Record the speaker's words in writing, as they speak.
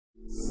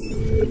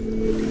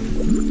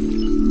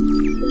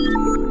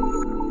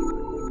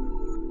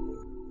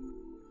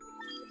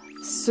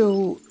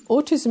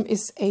autism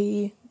is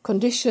a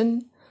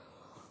condition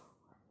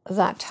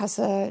that has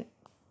a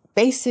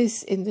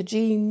basis in the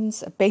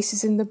genes, a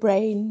basis in the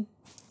brain.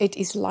 It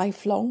is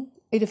lifelong.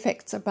 It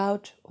affects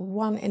about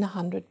 1 in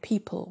 100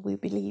 people, we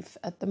believe,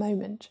 at the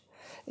moment.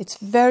 It's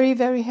very,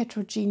 very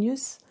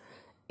heterogeneous.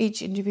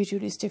 Each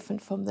individual is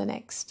different from the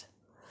next.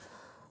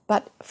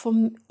 But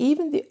from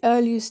even the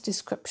earliest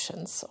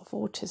descriptions of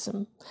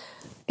autism,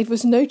 it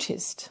was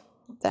noticed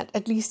that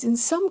at least in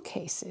some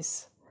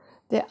cases,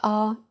 there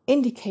are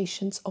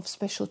indications of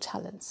special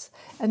talents.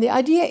 And the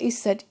idea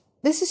is that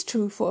this is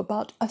true for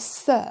about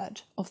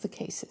 1/3 of the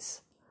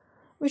cases,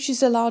 which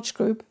is a large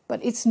group,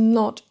 but it's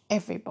not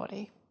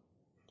everybody.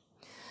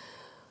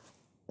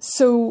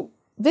 So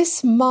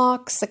this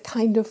marks a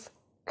kind of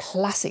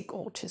classic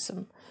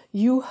autism.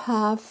 You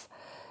have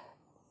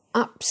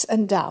ups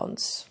and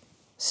downs,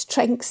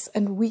 strengths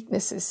and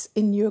weaknesses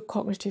in your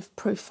cognitive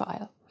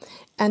profile.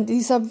 And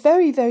these are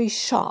very, very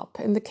sharp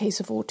in the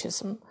case of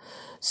autism.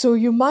 So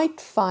you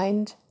might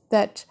find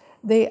that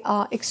they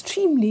are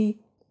extremely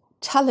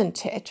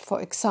talented,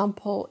 for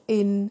example,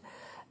 in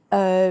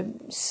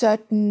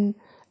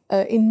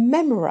in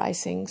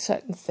memorizing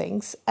certain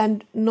things,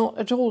 and not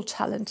at all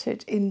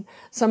talented in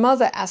some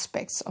other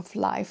aspects of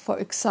life, for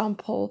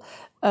example,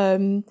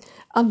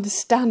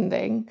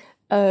 understanding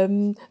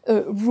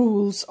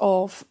rules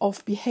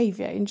of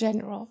behavior in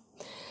general.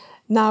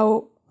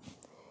 Now,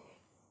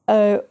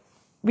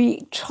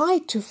 we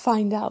tried to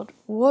find out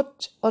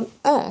what on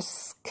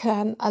earth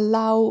can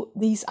allow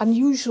these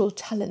unusual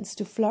talents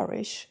to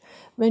flourish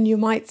when you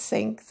might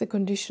think the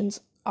conditions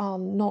are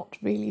not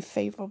really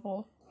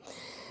favorable.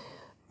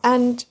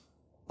 And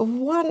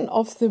one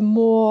of the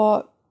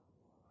more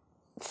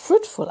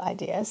fruitful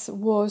ideas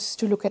was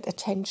to look at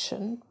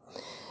attention.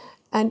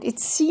 And it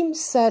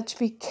seems that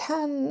we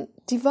can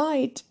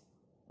divide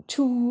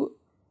 2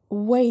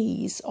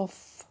 ways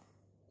of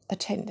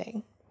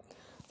attending.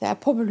 There are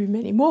probably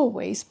many more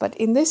ways, but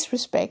in this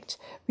respect,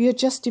 we are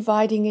just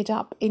dividing it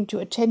up into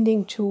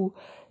attending to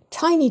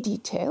tiny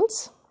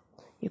details.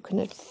 You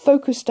can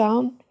focus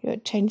down, your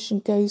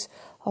attention goes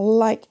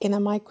like in a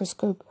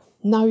microscope.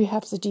 Now you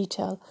have the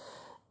detail.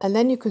 And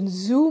then you can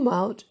zoom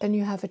out and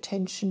you have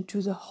attention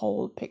to the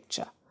whole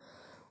picture.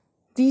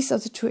 These are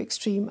the 2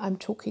 extremes I'm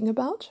talking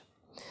about.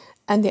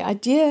 And the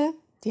idea,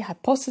 the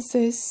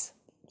hypothesis,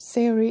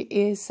 theory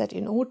is that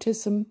in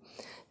autism,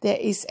 there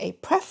is a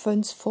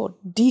preference for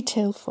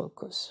detail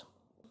focus,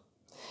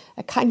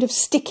 a kind of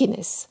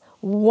stickiness.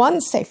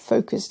 Once they've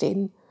focused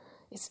in,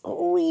 it's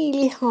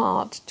really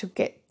hard to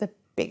get the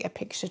bigger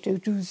picture,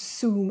 to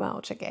zoom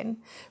out again,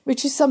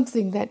 which is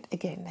something that,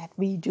 again, that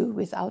we do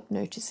without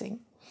noticing.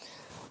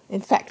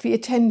 In fact, we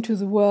attend to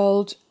the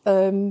world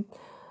in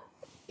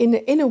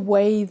a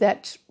way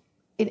that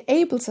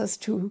enables us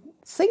to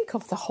think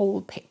of the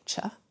whole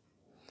picture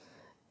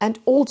and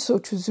also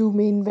to zoom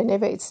in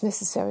whenever it's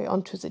necessary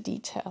onto the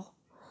detail.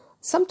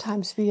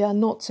 Sometimes we are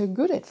not so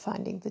good at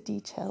finding the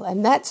detail,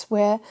 and that's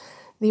where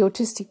the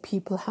autistic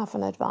people have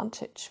an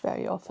advantage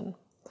very often.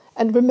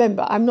 And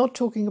remember, I'm not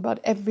talking about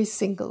every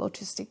single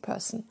autistic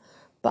person,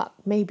 but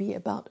maybe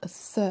about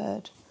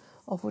 1/3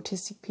 of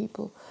autistic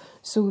people.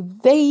 So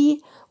they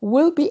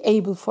will be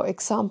able, for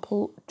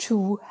example,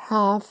 to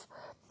have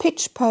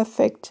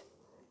pitch-perfect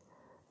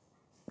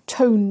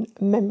tone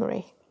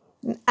memory,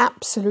 an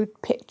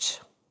absolute pitch.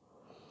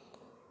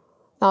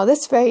 Now,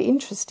 that's very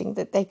interesting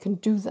that they can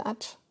do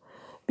that,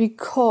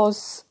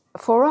 because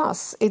for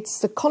us, it's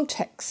the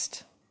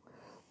context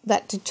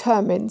that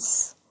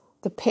determines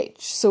the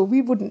pitch. So we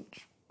wouldn't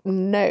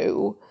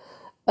know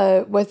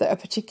whether a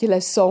particular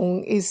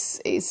song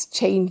is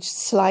changed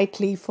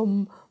slightly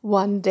from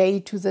one day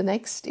to the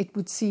next. It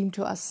would seem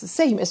to us the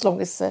same as long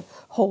as the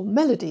whole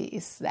melody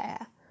is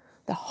there.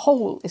 The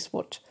whole is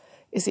what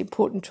is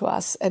important to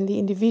us, and the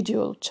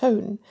individual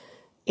tone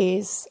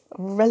is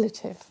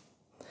relative.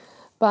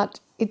 But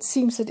it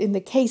seems that in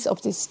the case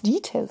of this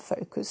detail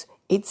focus,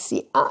 it's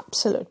the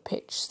absolute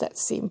pitch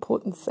that's the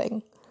important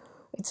thing.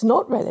 It's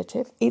not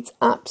relative, it's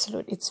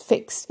absolute, it's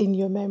fixed in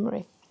your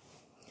memory.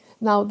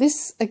 Now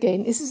this,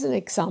 again, this is an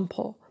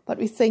example, but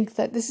we think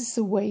that this is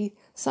the way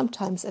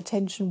sometimes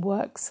attention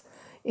works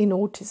in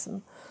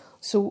autism.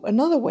 So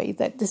another way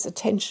that this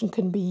attention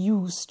can be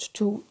used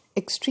to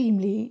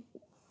extremely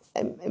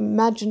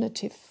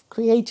imaginative,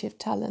 creative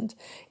talent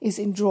is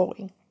in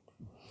drawing.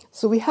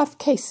 So we have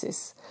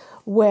cases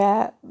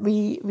where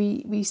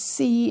we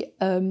see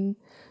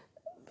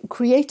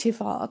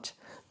creative art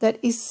that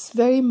is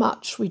very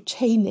much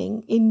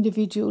retaining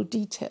individual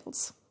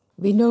details.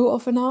 We know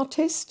of an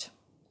artist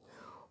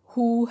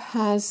who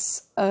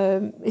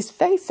is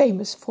very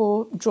famous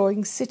for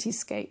drawing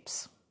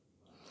cityscapes.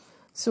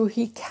 So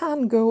he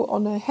can go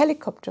on a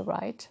helicopter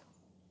ride,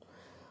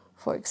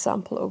 for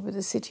example, over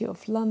the city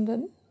of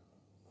London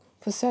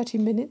for 30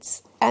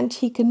 minutes, and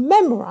he can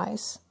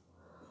memorize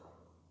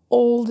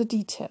all the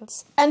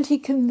details, and he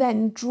can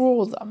then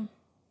draw them,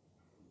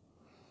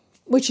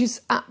 which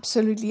is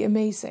absolutely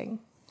amazing.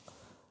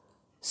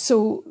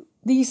 So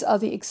these are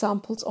the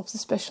examples of the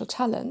special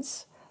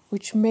talents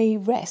which may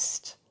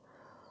rest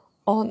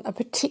on a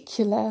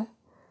particular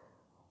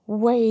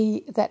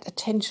way that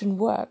attention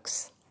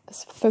works,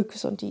 as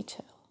focus on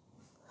detail.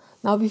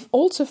 Now, we've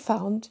also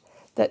found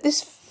that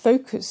this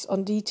focus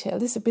on detail,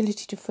 this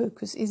ability to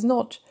focus, is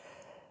not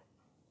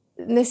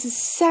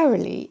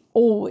necessarily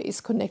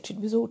always connected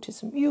with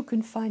autism. You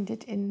can find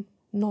it in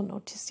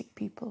non-autistic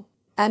people.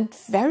 And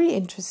very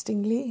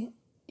interestingly,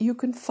 you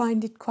can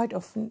find it quite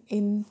often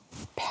in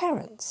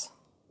parents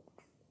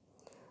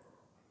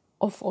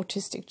of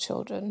autistic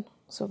children.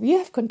 So we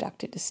have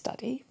conducted a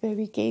study where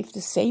we gave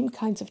the same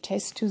kinds of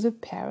tests to the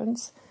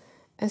parents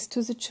as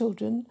to the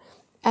children,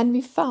 and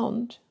we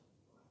found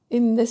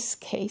in this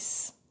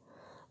case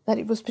that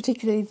it was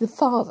particularly the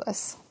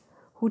fathers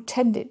who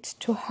tended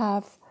to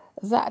have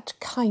that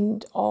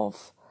kind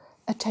of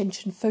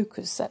attention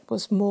focus that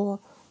was more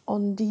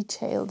on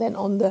detail than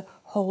on the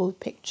whole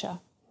picture.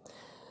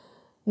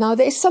 Now,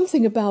 there is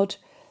something about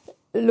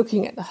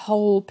looking at the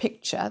whole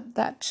picture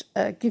that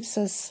gives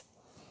us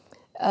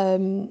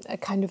a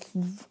kind of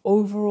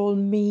overall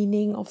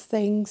meaning of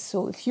things.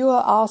 So if you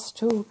are asked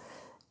to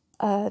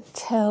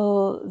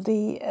tell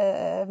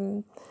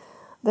the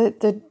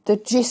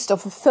gist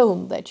of a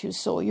film that you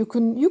saw, you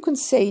can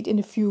say it in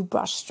a few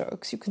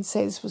brushstrokes. You can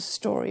say this was a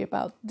story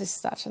about this,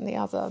 that, and the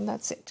other, and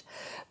that's it.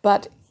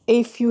 But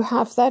if you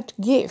have that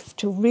gift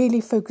to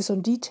really focus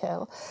on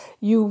detail,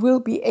 you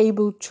will be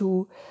able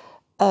to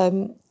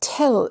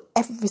tell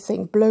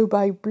everything blow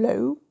by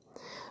blow,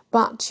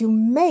 but you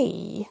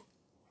may,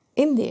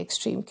 in the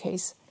extreme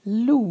case,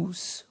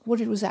 lose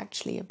what it was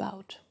actually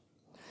about.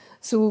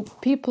 So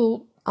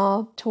people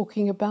are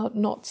talking about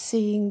not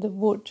seeing the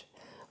wood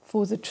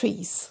for the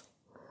trees,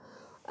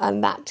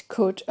 and that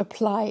could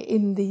apply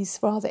in these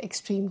rather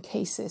extreme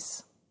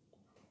cases.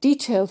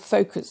 Detail,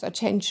 focus,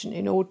 attention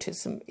in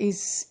autism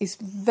is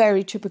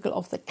very typical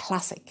of the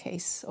classic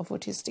case of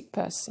autistic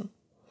person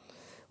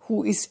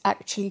who is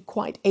actually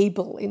quite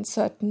able in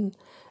certain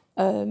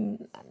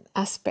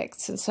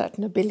aspects and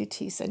certain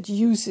abilities and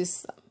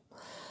uses them.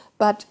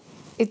 But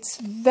it's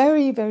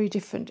very, very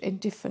different in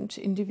different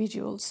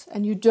individuals,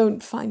 and you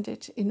don't find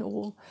it in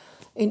all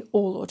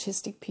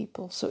autistic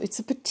people. So it's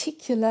a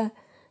particular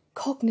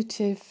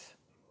cognitive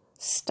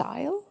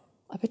style,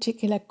 a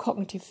particular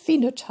cognitive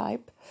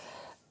phenotype,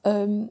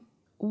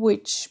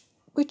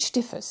 which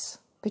differs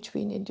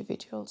between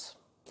individuals.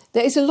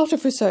 There is a lot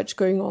of research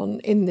going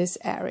on in this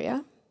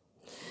area.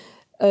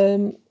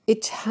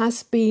 It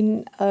has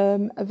been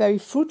a very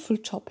fruitful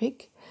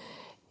topic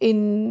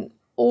in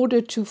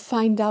order to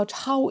find out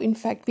how, in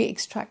fact, we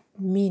extract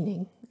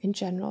meaning in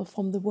general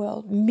from the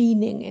world,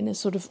 meaning in a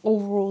sort of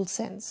overall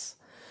sense.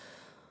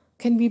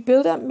 Can we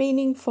build up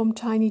meaning from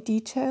tiny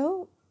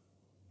detail?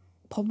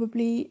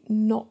 Probably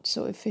not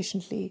so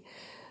efficiently.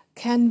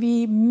 Can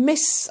we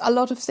miss a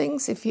lot of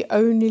things if you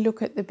only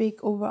look at the big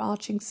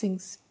overarching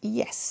things?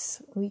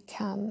 Yes, we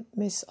can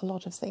miss a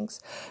lot of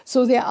things.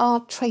 So there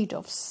are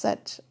trade-offs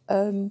that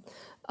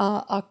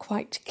are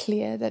quite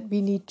clear that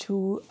we need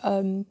to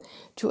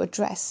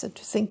address and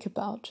to think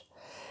about.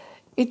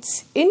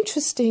 It's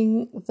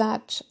interesting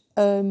that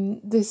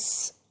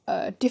this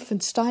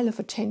different style of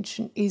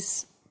attention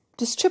is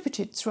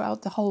distributed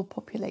throughout the whole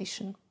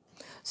population.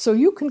 So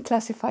you can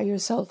classify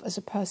yourself as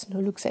a person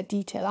who looks at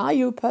detail. Are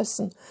you a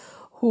person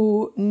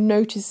who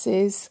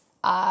notices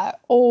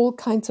all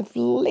kinds of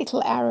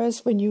little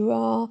errors when you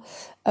are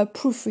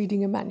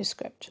proofreading a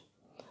manuscript?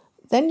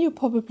 Then you're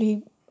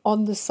probably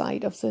on the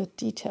side of the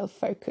detail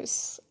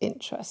focus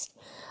interest.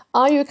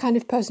 Are you a kind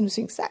of person who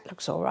thinks that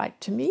looks all right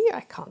to me,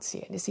 I can't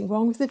see anything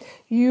wrong with it?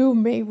 You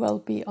may well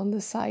be on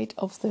the side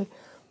of the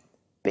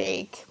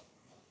big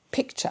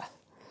picture,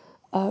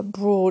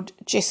 broad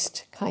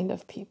gist kind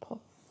of people.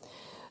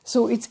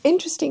 So it's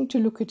interesting to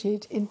look at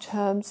it in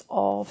terms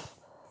of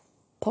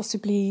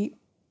possibly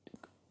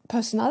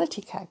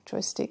personality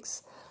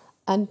characteristics,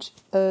 and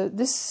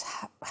this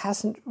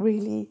hasn't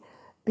really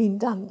been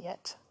done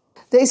yet.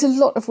 There is a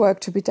lot of work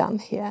to be done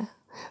here.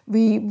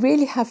 We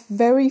really have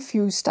very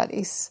few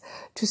studies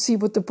to see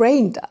what the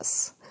brain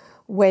does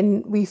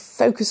when we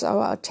focus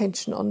our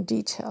attention on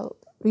detail.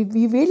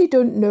 We really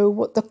don't know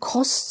what the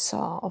costs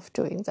are of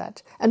doing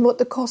that and what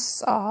the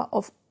costs are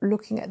of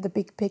looking at the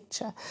big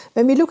picture.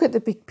 When we look at the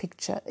big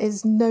picture,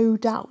 there's no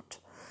doubt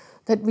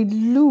that we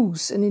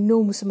lose an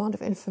enormous amount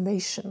of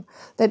information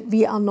that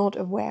we are not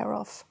aware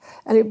of.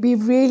 And it'd be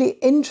really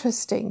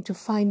interesting to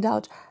find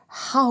out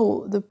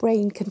how the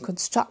brain can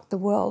construct the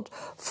world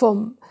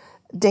from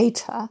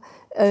data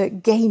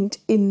gained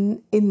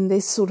in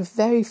this sort of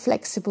very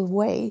flexible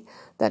way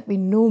that we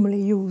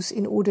normally use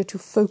in order to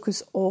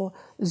focus or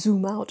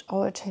zoom out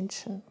our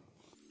attention.